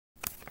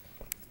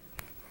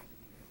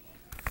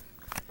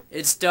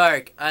It's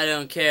dark. I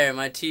don't care.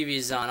 My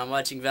TV's on. I'm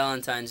watching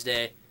Valentine's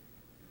Day.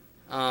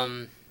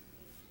 Okay,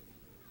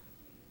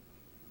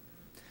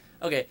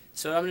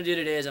 so what I'm going to do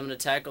today is I'm going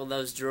to tackle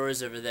those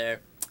drawers over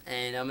there.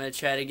 And I'm going to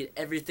try to get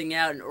everything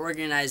out and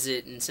organize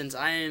it. And since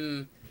I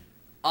am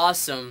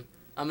awesome,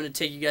 I'm going to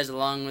take you guys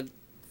along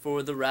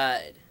for the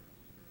ride.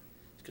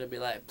 It's going to be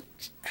like...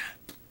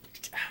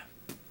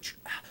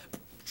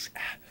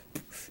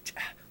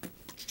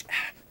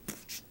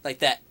 like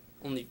that,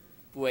 only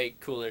way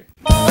cooler.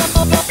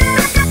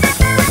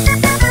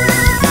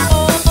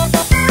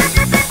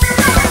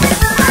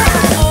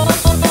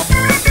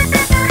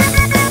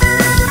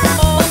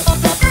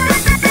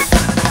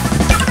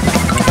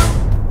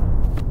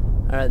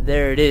 Alright,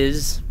 there it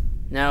is.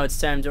 Now it's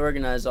time to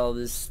organize all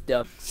this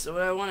stuff. So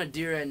what I want to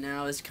do right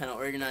now is kind of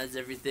organize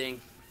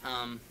everything.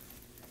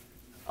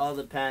 All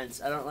the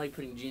pants. I don't like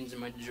putting jeans in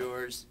my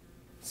drawers,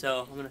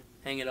 so I'm going to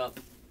hang it up.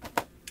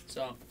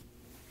 So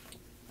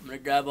I'm going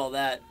to grab all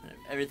that,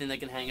 everything that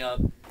can hang up,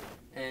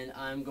 and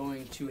I'm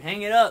going to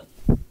hang it up.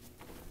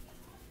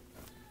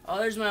 Oh,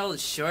 there's my old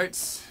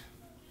shorts.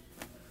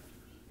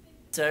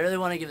 So I really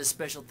want to give a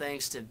special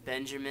thanks to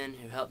Benjamin,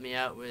 who helped me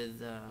out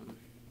with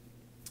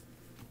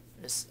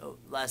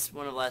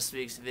one of last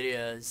week's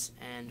videos,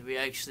 and we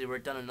actually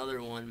worked on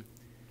another one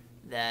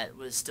that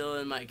was still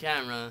in my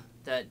camera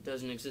that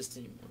doesn't exist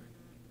anymore.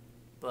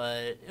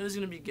 But it was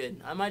going to be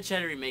good. I might try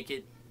to remake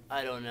it.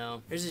 I don't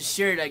know. Here's a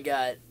shirt I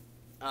got.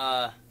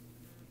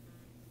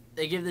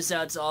 They give this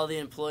out to all the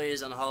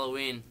employees on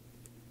Halloween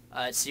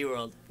at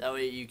SeaWorld. That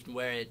way you can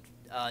wear it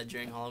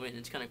during Halloween.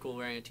 It's kind of cool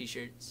wearing a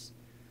t-shirt.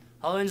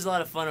 Halloween's a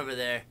lot of fun over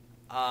there,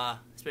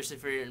 especially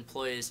for your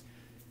employees.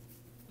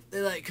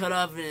 They like cut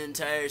off an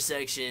entire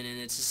section and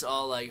it's just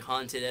all like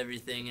haunted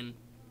everything, and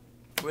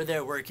we're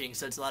there working,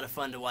 so it's a lot of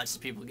fun to watch the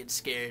people get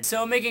scared.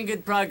 So I'm making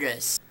good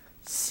progress.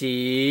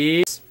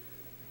 See?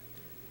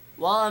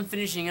 While I'm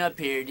finishing up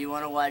here, do you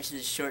want to watch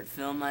this short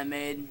film I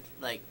made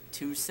like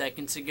 2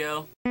 seconds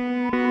ago?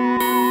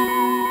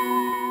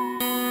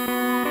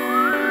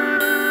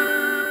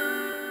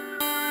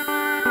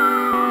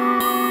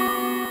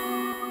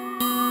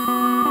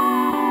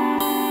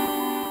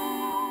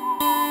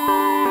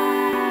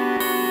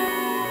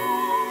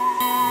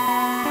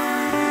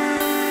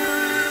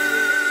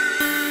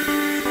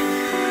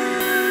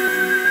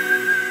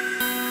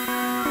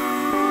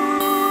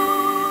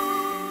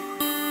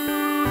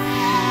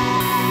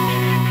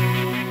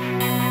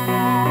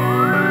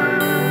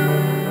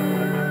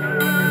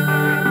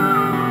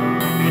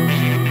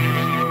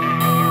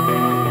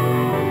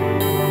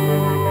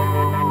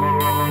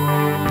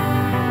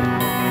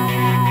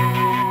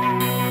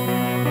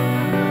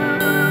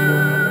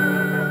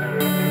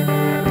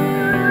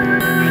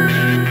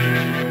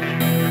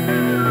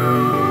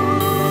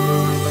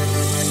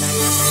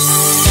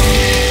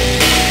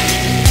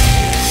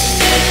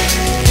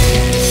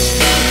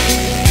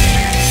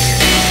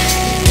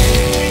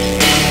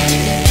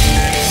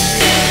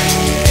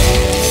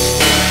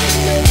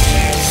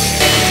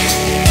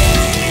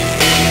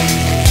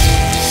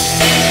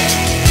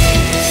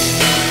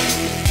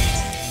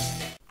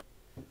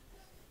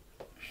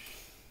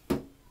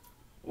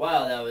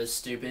 Wow, that was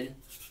stupid.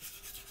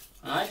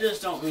 I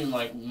just don't mean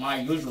like my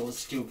usual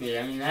stupid.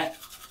 I mean that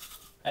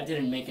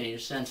didn't make any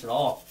sense at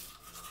all.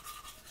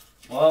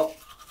 Well,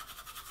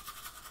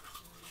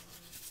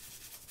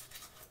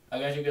 I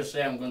guess you could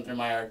say I'm going through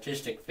my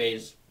artistic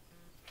phase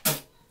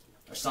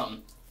or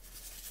something.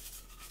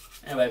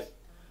 Anyway,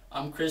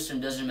 I'm Chris from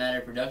Doesn't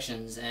Matter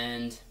Productions,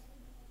 and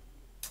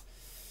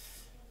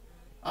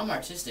I'm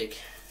artistic.